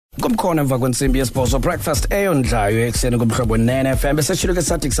Somkhona emva kwensimbi yesibhozo breakfast eyondlayo ekuseni kumhlobo nene FM beseshilo ke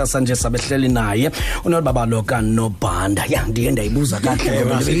sathi kusasa nje sabehleli naye uNolubabalo kaNobhanda. Ya ndiye ndayibuza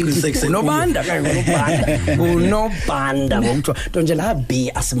kahle Nobanda uNobanda ngokuthiwa nto nje la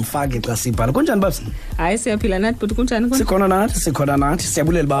B asimfaki xa sibhala. Kunjani babs? Hayi siyaphila nathi but kunjani konke? Sikhona nathi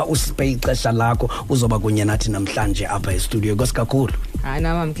siyabulela ba usipay ixesha lakho uzoba kunye nathi namhlanje apha e-studio kakhulu.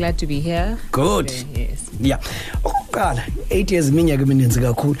 Now I'm glad to be here. Good. Yes. Yeah. Okokuqala 8 years iminyaka emininzi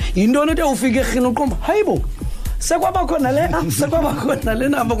kakhulu. Yintoni into ufike ekhini uqomba? Hayibo. Sekwaba khona le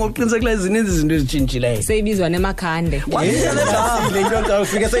namba ngokuqinisekile izininzi izinto ezitshintshileyo. Seyibizwa nemakhande. Wayile into xa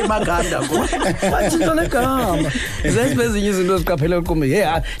ufike seyimakhanda ngo. Wathintwa legama. Zezinye izinto eziqaphele uqomba.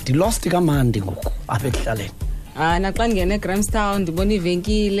 Hey, di lost kamandi ngoku apha ekuhlaleni. Naxa ngene eGramstown ndibona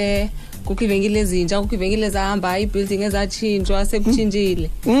ivenkile. Kukho ivenkile ezintsha, kukho ivenkile ezahamba, ibuilding ezatshintshwa, sekutshintshile.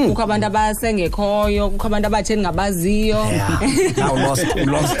 Kukho abantu abasengekhoyo, kukho abantu abatshe engabaziyo. Now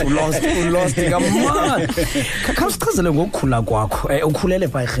lost kamani. Khawusichazele ngokukhula kwakho. Ukhulele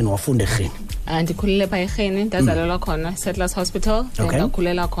pha eGhini wafunda eGhini. Ndikhulele pha eGhini, ndazalelwa khona Settlers Hospital,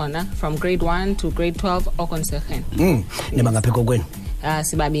 ndakhulela khona from grade 1 to grade 12 okonseGhini. Niba ngapha kokweni?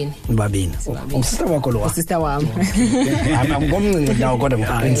 Sibabini. Sister wakho lo. Sister wami. Ngomncinci ndawo kodwa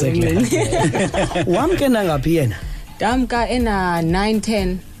ngiqinisekile. Wamke nangaphi yena? Damka ena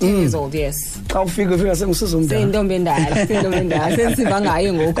 9-10 years old, yes. Xa ufika sengisiza umntana. Seyintombi endala, sensiva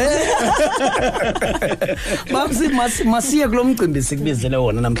ngayo ngoku. Babsi masiye kulomcimbi sikubizele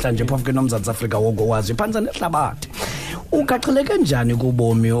wona namhlanje phofu ke noMzantsi Afrika wonke wazi phansi nehlabathi. Ugaxeleke njani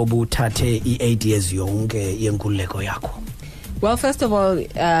kubomi obuthathe i8 years yonke yenkululeko yakho? Well, first of all,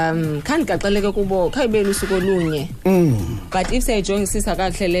 can't gaxeleke kubo khayibela usuku olunye. But if siyajongisisa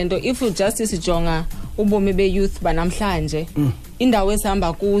kahle lento, if justice ijonga ubomi be-youth banamhlanje, indawo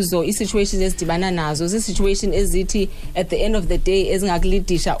esihamba kuzo, i-situations ezidibana nazo, zi-situation ezithi at the end of the day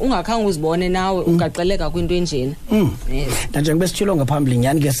ezingakulidisha ungakhange uzibone nawe ugaxeleka kwinto enjena. Njengoba sitshilo ngaphambili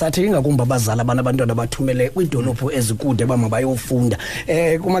nyani ke sathi ingakumba abazali abantwana bathumele kwidolophu ezikude bayofunda.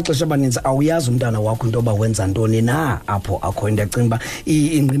 Kumaxesha abaninzi awuyazi umntana wakho into yoba wenza ntoni na apho akho. Ndiyacinga uba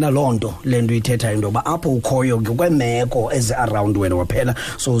ingqina loo nto le nto ithetha into yoba apho ukhoyo ngokweemeko ezi-around wena waphela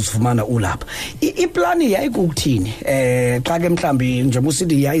so uzifumana ulapha. Iplani yayikukuthini? Xa ke mhlambi njengoba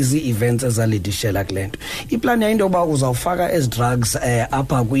usithi yayizi-events ezalidishela kule nto, iplani yayinto yoba uzawufaka ezi drugs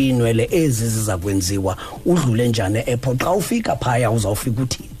apha kwiinwele ezi ziza kwenziwa udlule njani e-airport. Xa ufika phaya uzawufika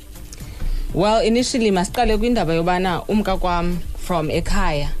uthini? Well, initially masiqale kwindaba yobana umka kwam from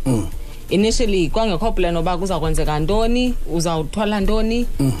ekhaya. Initially kwangekho plan oba kuzakwenzeka ntoni, uzawuthwala ntoni.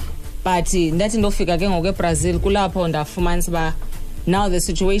 But ndathi ndofika ke ngoku eBrazil kulapho ndafumanisa uba now the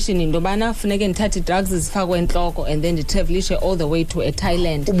situation into yobana funeke ndithathe drugs zifakwe entloko and then nditravelishe all the way to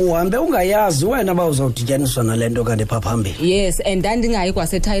Thailand. Ubuhambe ungayazi wena ba uzawudityaniswa nale nto kanti pha phambili. Yes, and ndandingayi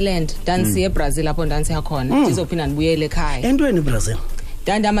kwaseThailand, ndandisiya eBrazil apho ndandisiya khona ndizophinda ndibuyele ekhaya. Entweni eBrazil?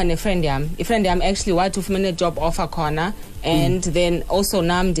 Ndandihamba nefriend yam. Ifriend yam actually wathi ufumene job offer khona and then also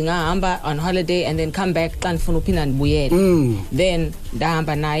nam ndingahamba on holiday and then come back xa ndifuna uphinda ndibuyele. Then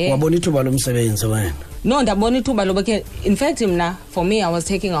ndahamba naye. Wabona ithuba lomsebenzi wena? No, ndabona ithuba loba ke in fact mna for me I was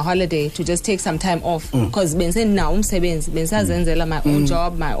taking a holiday to just take some time off because bensendinawo umsebenzi bensazenzela my own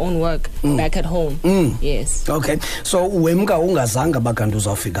job, my own work back at home. Yes. Okay. So wemka ungazanga bakanti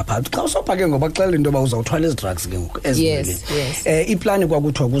uzawufika phakathi. Xa usophake ngoba xela into yoba uzawuthwala ezi drugs ke ngoku ezinye. Yes. Iplani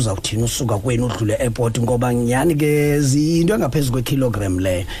kwakuthiwa kuzawuthini usuka kwenu udlule airport ngoba nyani ke zinto engaphezulu kwekilogram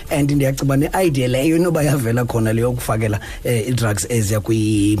leyo and ndiyaciba ne-idea leyo inoba yavela khona leyo kufakela i-drugs eziya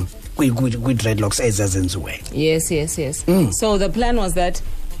dreadlocks ezazenziwe. Yes. So the plan was that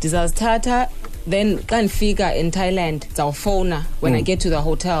ndizazithatha then xa ndifika in Thailand ndizawufowuna when I get to the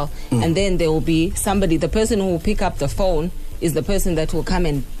hotel and then there will be somebody, the person who will pick up the phone is the person that will come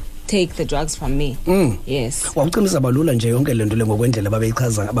and take the drugs from me. Yes. Wawucimisa balula nje yonke lento le ngokwendlela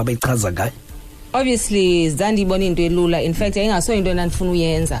babeyichaza ngayo? Obviously zandibona into elula, in fact ayingaso into endandifuna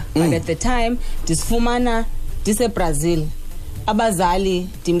uyenza, but at the time ndisifumana ndiseBrazil abazali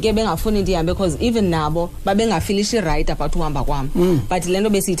ndimke bengafuni ndihambe because even nabo babengafilishi right about uhamba kwami. But lento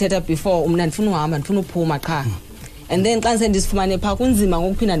besiyithetha before umna ndifuna uhamba ndifuna uphuma qha. And then xa sendisifumane pha kunzima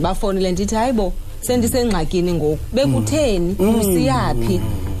ngokuphinda ndibafowunele ndithi hayibo sendisengxakini ngoku bekutheni usiyaphi.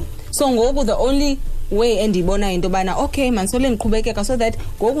 So ngoku the only way endibona into bana okay mansole ndiqhubekeka so that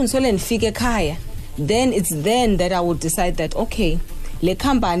ngoku ndisole ndifike ekhaya, then it's then that I would decide that okay le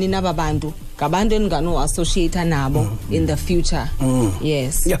company naba bantu ngabantu endingano associate nabo in the future.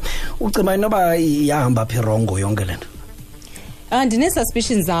 Yes. Yeah. Ucima inoba yahamba phi rongo yonke lento? Ndine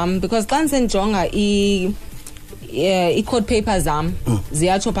suspicions zam because xa ndisenjonga i-court papers zam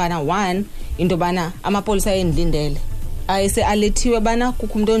ziyatsho phana one into bana amapolisa endilindele ayise alethiwe bana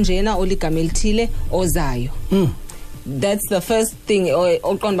kukho umuntu onjena oligama elithile ozayo. That's the first thing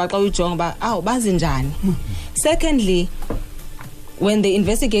oqonda xa ujonga ba awu bazi njani. Secondly, when they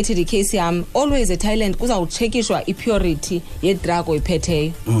investigated the case yam, always at Thailand kuzawucheckishwa i-purity ye-drug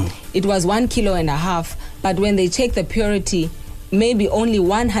oyiphetheyo. It was 1.5 kilos, but when they check the purity, maybe only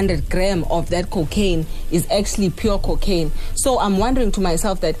 100 grams of that cocaine is actually pure cocaine. So I'm wondering to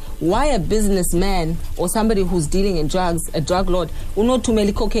myself that why a businessman or somebody who's dealing in drugs, a drug lord, will not to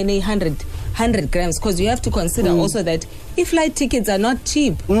make cocaine 100 grams, because you have to consider also that flight tickets are not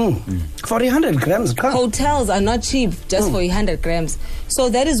cheap. For 100 grams, hotels are not cheap just for 100 grams. So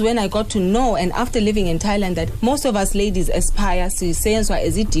that is when I got to know, and after living in Thailand, that most of us ladies aspire to say as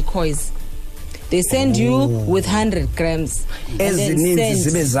it decoys. They send you with 100 grams. Ezininzi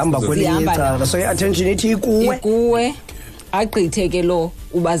zibe zihamba kwelinye icala. So attention ithi kuwe agqitheke lo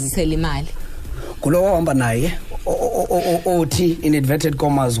ubazisela imali. Kulo ohamba naye othi in inverted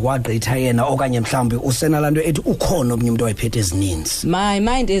commas wagqitha yena okanye mhlambi usenalanto ethi ukhona omnye umuntu oyiphethe ezininzi. My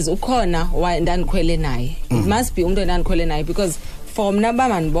mind is ukhona ndandikhwele naye. It must be umuntu ndandikhwele naye, because for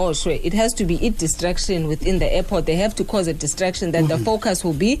Mnabaman Boshwe, it has to be a distraction within the airport. They have to cause a distraction that the focus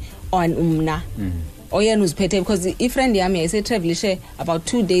will be on Umna. Oyen uziphethe, because if friend yami I say travel about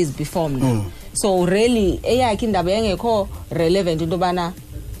 2 days before Mna. So really, eyakhe indaba engekho relevant into bana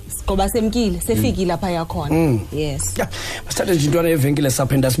ngoba semkile sefiki lapha yakhona. Yes. Yeah. Masithathe nje intwana evenkile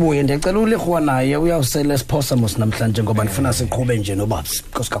saphinda sibuye. Ndicela uLekgwa naye uyawusela siphosa mos namhlanje ngoba ndifuna siqhube nje nobabs.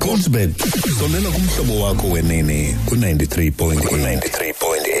 Coachbed. Sondela kumhlobo wakho wenene ku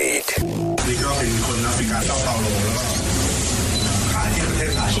 93.8.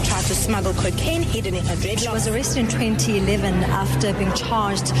 She tried to smuggle cocaine hidden in her dreadlocks. She was arrested in 2011 after being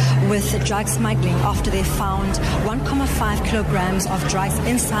charged with drug smuggling after they found 1.5 kilograms of drugs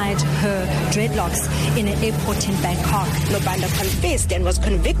inside her dreadlocks in an airport in Bangkok. Nobanda confessed and was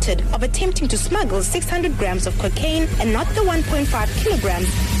convicted of attempting to smuggle 600 grams of cocaine and not the 1.5 kilograms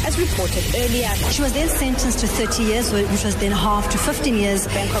as reported earlier. She was then sentenced to 30 years, which was then halved to 15 years.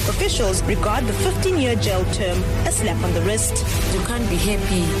 Bangkok officials regard the 15-year jail term a slap on the wrist. You can't be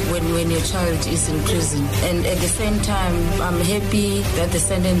happy when your child is in prison, and at the same time I'm happy that the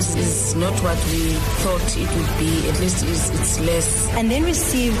sentence is not what we thought it would be. At least it's less. And then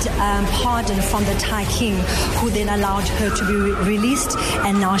received pardon from the Thai king, who then allowed her to be released,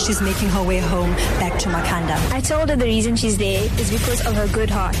 and now she's making her way home back to Makhanda. I told her the reason she's there is because of her good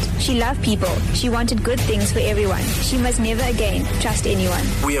heart. She loved people. She wanted good things for everyone. She must never again trust anyone.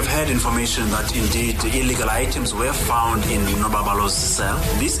 We have had information that indeed illegal items were found in Nolubabalo's cell.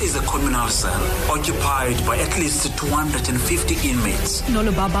 This is a communal cell occupied by at least 250 inmates.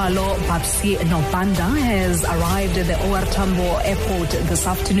 Nolubabalo Babsi Nobanda has arrived at the OR Tambo airport this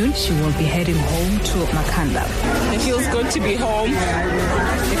afternoon. She will be heading home to Makhanda. It feels good to be home.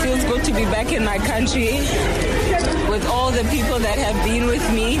 It feels good to be back in my country with all the people that have been with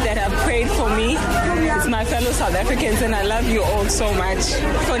me, that have prayed for me. It's my fellow South Africans, and I love you all so much.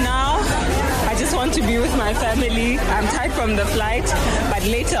 For now, I just want to be with my family. I'm tired from the flight, but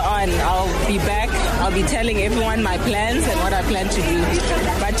later on I'll be back. I'll be telling everyone my plans and what I plan to do.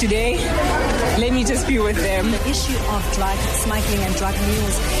 But today, let me just be with them. The issue of drug smuggling and drug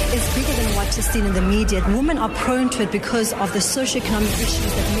mules is bigger than what is seen in the media. Women are prone to it because of the socioeconomic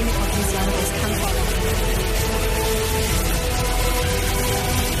issues that many of these young girls come from.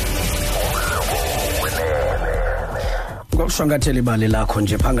 Ngokushwangathela ibali lakho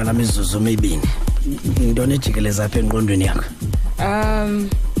nje phanga namizuzu emibini. Intoni ejikeleza apha engqondweni yakho?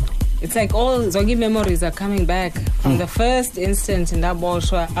 It's like all Zogi memories are coming back from the first instant in that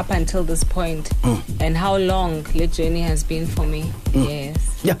Boshwa up until this point, and how long the journey has been for me. Yes.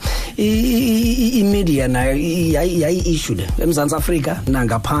 Yeah. I-media nayo yayi-issued eMzantsi Afrika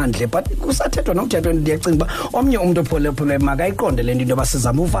nangaphandle, but kusathethwa nokuthethwa ndiyacinga uba omnye umuntu opholephole makayiqonde le nto into yoba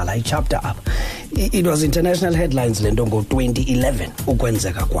sizama uvala i-chapter apha. It was international headlines le nto ngo-2011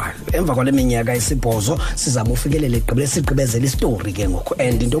 ukwenzeka kwayo. Emva kwale minyaka isibhozo sizama ufikelele sigqibezela istori ke ngoku,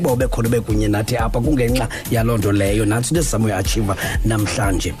 and into yoba ubekhona bekunye nathi apha kungenxa yaloo nto leyo nathi sizama uyiachieva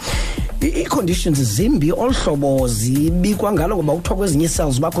namhlanje. I-conditions zimbi olhlobo zibikwa ngalo ngoba kuthiwa kwezinye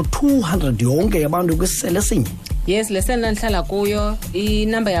cells bakho 200 yonke yabantu kwisisele esinye. Yes, lesson nandihlala kuyo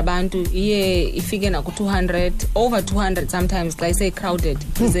inumber yabantu iye ifike naku 200, over 200 sometimes xa ise crowded.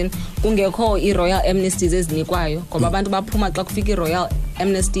 Reason kungekho i-royal amnesties ezinikwayo ngoba abantu baphuma xa kufika i-royal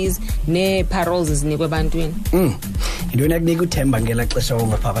amnesties ne-paroles zinikwe ebantwini. Intoni ekunika uthemba ngela xesha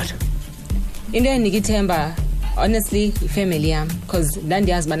ongaphakathi? Into enika ithemba honestly ifamily yam, because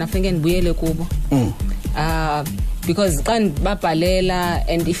ndandiyazi bana funeke ndibuyele kubo. because xa ndibabhalela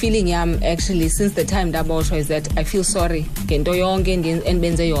and i-feeling yam actually since the time ndabotshwa is that I feel sorry ngento yonke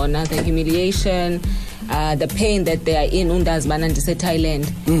endibenze yona, the humiliation, the pain that they are in, undazi bana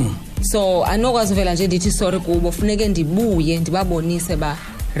ndise-Thailand. So anokwazi uvela nje ndithi sorry kubo, funeke ndibuye ndibabonise ba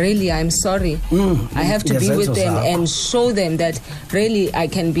really I'm sorry. I have to be with them and show them that really I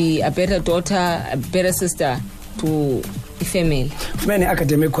can be a better daughter, a better sister to the family. Fumene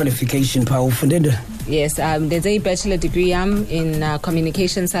academic qualification pa ufundende? Yes, there's a bachelor degree in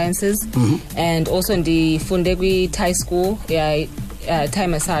communication sciences, and also ndifunde kwi Thai school, Thai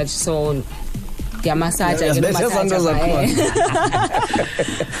massage, so massage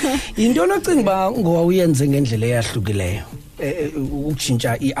yintoni ocinga ba ngowuyenze ngendlela eyahlukileyo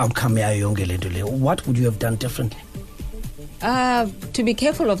ukutshintsha i-outcome yayo yonke lento leyo? What would you have done differently? To be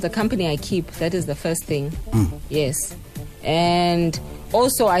careful of the company I keep, that is the first thing. Yes. And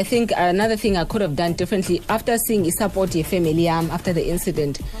also I think another thing I could have done differently after seeing support your family after the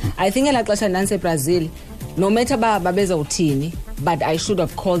incident, I think elaxesha ndanse Brazil, no matter babeza uthini, but I should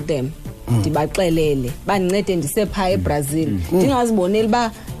have called them ndibaxelele bandincede ndisepha eBrazil, ndingaziboneli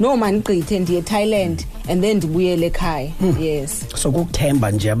ba no manigqithe ndiye Thailand and then ndibuyele ekhaya. Yes, so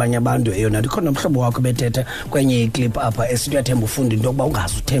kukuthemba nje abanye abantu eyona ndikhona umhlobo wakho bethetha kwenye iclip apha esiyathemba ufunda into yokuba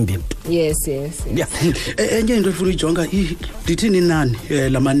ungazi uthembe mntu. Yes. Yeah. Enye into efuna uyijonga ndithini nani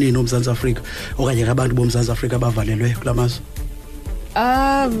lamanini oMzantsi Afrika okanye abantu boMzantsi Afrika abavalelweyo kulamazo?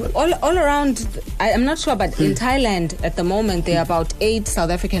 All around, I'm not sure, but in Thailand at the moment there are about 8 South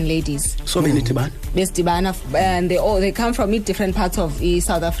African ladies. So benidibana? Besdibana, and they come from different parts of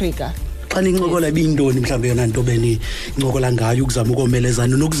South Africa. Xa nincokola ibindoni mhlawumbe yona nto beni ncokola ngayo ukuzama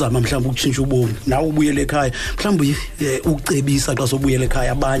ukomelezana nokuzama mhlawumbe ukutshintsha ubomi nawe ubuyele ekhaya mhlawumbe ukucebisa xa sobuyele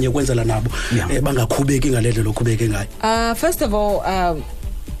ekhaya abanye ukwenzela nabo bangakhubeki ngalendlela lokhubeke ngayo? First of all,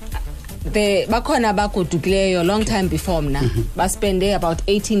 bakhona abagodukileyo long time before mna baspende about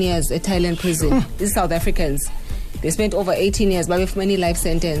 18 years at Thailand prison. These South Africans, they spent over 18 years babefumene life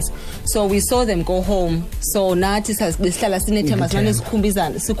sentence, so we saw them go home. So nathi besihlala sinethemba simane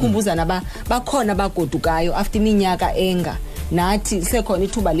sikhumbuzana bakhona abagodukayo after iminyaka enga nathi sekhona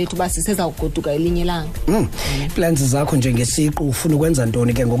ithuba lethu basiseza ukugoduka elinye langa. Plans zakho njengesiqu ufuna ukwenza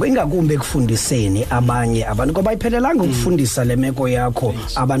ntoni ke ngoku ingakumbe ekufundiseni abanye abantu ngoba ayiphelelanga ukufundisa lemeko yakho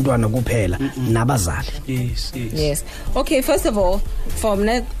abantwana kuphela nabazali? Yes. Okay, first of all, for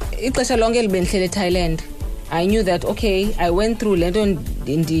mna ixesha lonke libenhlele eThailand, I knew that okay, I went through lento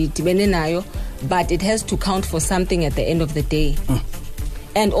ndidibene nayo, but it has to count for something at the end of the day.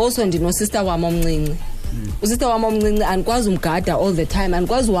 And also ndino sister wami omncinci. Usister wami omncinci andikwazi umgada all the time,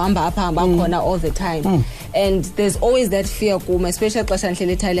 andikwazi uhamba apha hamba khona all the time. And there's always that fear kum, especially xesha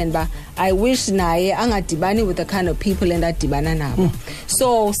ndihlele eThailand, ba I wish naye angadibani with the kind of people endadibana nabo.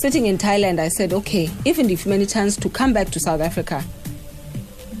 So sitting in Thailand, I said okay, if ndifumene chance to come back to South Africa,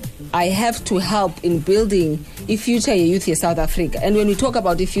 I have to help in building a future youth in South Africa. And when we talk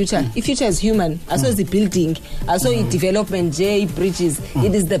about the future is human. As well as the building, as well as development, bridges.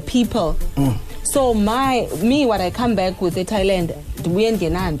 It is the people. So what I come back with the Thailand,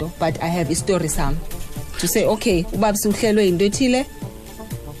 but I have a story some to say, okay,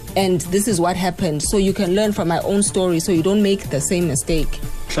 and this is what happened. So you can learn from my own story so you don't make the same mistake.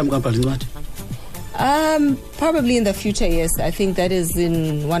 Probably in the future, yes. I think that is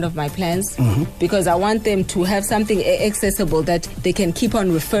in one of my plans, because I want them to have something accessible that they can keep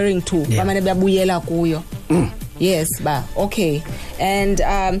on referring to. Yes, okay. And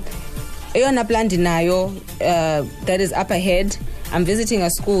eyona plan dinayo that is up ahead. I'm visiting a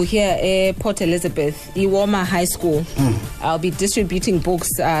school here, Port Elizabeth, Iwoma High School. I'll be distributing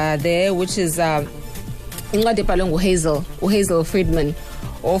books there, which is Hazel Friedman,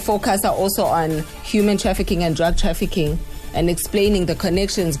 or focus also on human trafficking and drug trafficking and explaining the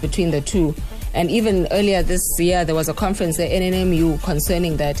connections between the two. And even earlier this year, there was a conference at NNMU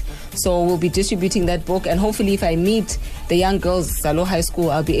concerning that. So we'll be distributing that book. And hopefully if I meet the young girls at Salo High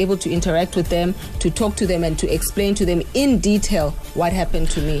School, I'll be able to interact with them, to talk to them and to explain to them in detail what happened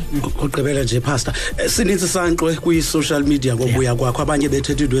to me. Ugqibela nje pastor, sininzi sanqwe kwi social media ngobuya kwakho abanye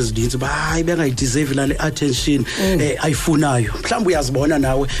bethethe into ezininzi bayi bengayideserve la attention ayifunayo. Mhlawumbe uyazibona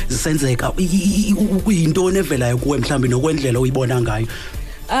nawe zisenzeka kuyintoni evelayo kuwe mhlawumbe nokwendlela uyibona ngayo?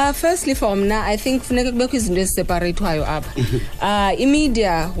 Firstly, for mna, I think funeka kubekho izinto eziseparatwayo apha.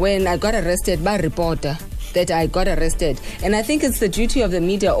 Media, when I got arrested, by reporter that I got arrested, and I think it's the duty of the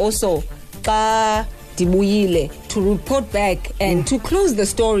media also. dibuyile, to report back and to close the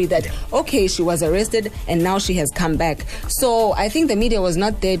story that, okay, she was arrested and now she has come back. So I think the media was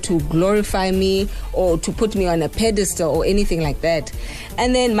not there to glorify me or to put me on a pedestal or anything like that.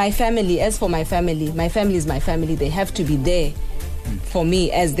 And then my family, as for my family is my family. They have to be there for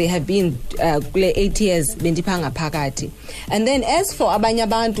me as they have been 8 years bendipanga phakathi. And then as for abanye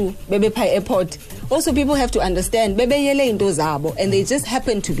abantu bebe pha airport, also people have to understand bebe yele into zabo and they just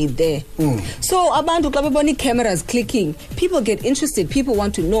happen to be there. So abantu xa bebona cameras clicking, people get interested, people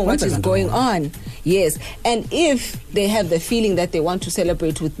want to know what is going on. Yes, and if they have the feeling that they want to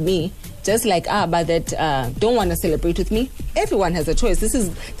celebrate with me, just like Abba that don't want to celebrate with me, everyone has a choice. This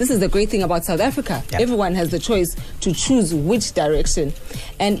is the great thing about South Africa. Yep. Everyone has the choice to choose which direction.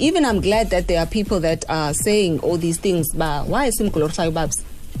 And even I'm glad that there are people that are saying all these things, but why is babs?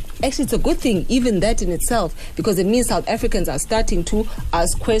 Actually, it's a good thing, even that in itself, because it means South Africans are starting to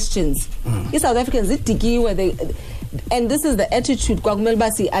ask questions. South Africans, and this is the attitude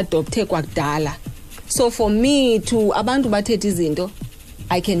adopte kwakudala. So for me, to abantu bathethi izinto,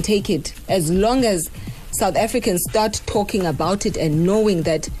 I can take it as long as South Africans start talking about it and knowing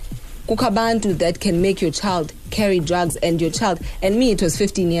that kukabantu that can make your child carry drugs and your child, and me it was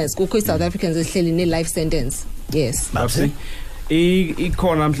 15 years. Kuko South Africans is still in a life sentence. Yes. Babsi.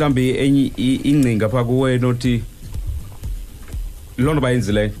 Ikhona mhlambi enye ingcinga pha kuwe nothi lonto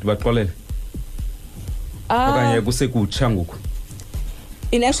bayenzile ndibaxolele. Okanye kusekutsha ngoku.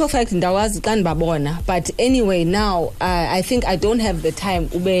 In actual fact, ndawazi xa ndibabona, but anyway now I think I don't have the time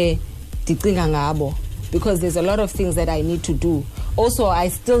ube ndicinga ngabo because there's a lot of things that I need to do. Also, I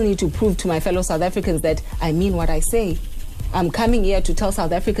still need to prove to my fellow South Africans that I mean what I say. I'm coming here to tell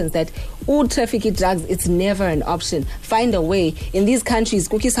South Africans that trafficking drugs, it's never an option. Find a way. In these countries,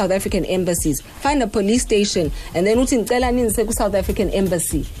 cookie South African embassies, find a police station, and then South African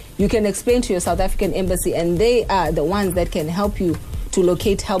embassy. You can explain to your South African embassy, and they are the ones that can help you to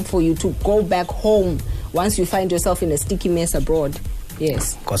locate help for you to go back home once you find yourself in a sticky mess abroad.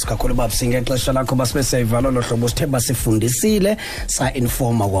 Yes. Kakhulu babsi ngexesha lakho basibeseyivala lo hlobo sithe basifundisile sa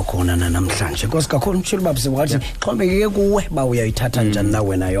informa kwakhona namhlanje. Kakhulu mthulu babsi wathi xhomekeke kuwe ba uyayithatha njani na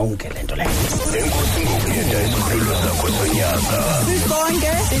wena yonke lento le. Enkosi ngokuyenda isikhululo sakho sonyaka.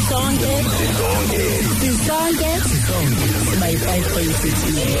 Sisonke. By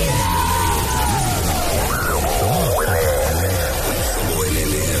 5.6.